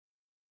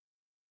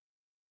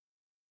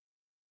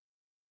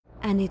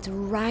And it's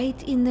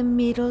right in the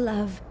middle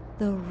of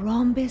the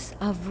Rhombus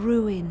of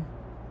Ruin.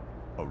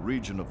 A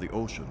region of the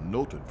ocean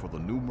noted for the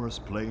numerous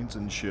planes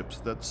and ships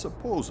that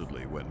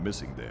supposedly went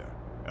missing there,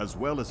 as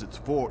well as its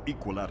 4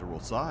 equilateral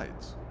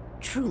sides.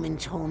 Truman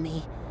told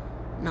me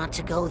not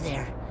to go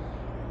there.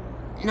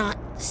 Not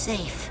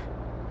safe.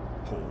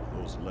 Oh,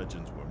 those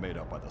legends were made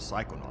up by the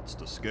Psychonauts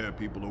to scare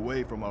people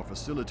away from our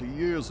facility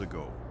years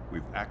ago.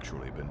 We've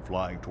actually been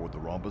flying toward the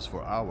Rhombus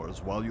for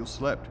hours while you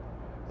slept.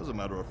 As a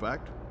matter of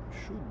fact, we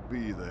should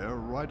be there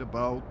right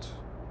about...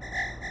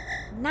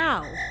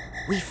 Now.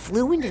 We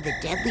flew into the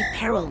deadly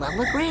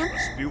parallelogram?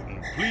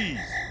 Rasputin, please!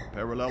 The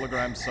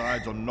parallelogram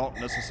sides are not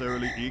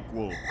necessarily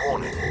equal.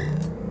 Warning.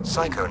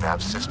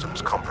 Psychonaut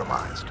systems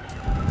compromised.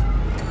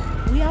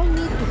 We all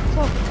need to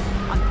focus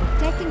on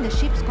protecting the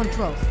ship's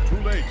controls. Too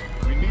late.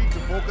 We need to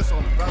focus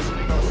on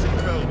fastening our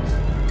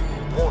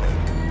seatbelts.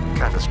 Warning.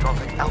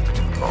 Catastrophic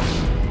altitude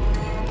loss.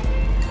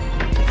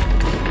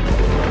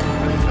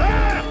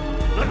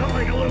 Nothing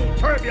like a little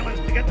turbulence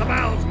to get the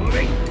valves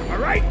moving, all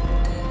right?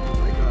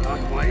 My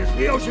God, why is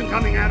the ocean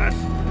coming at us?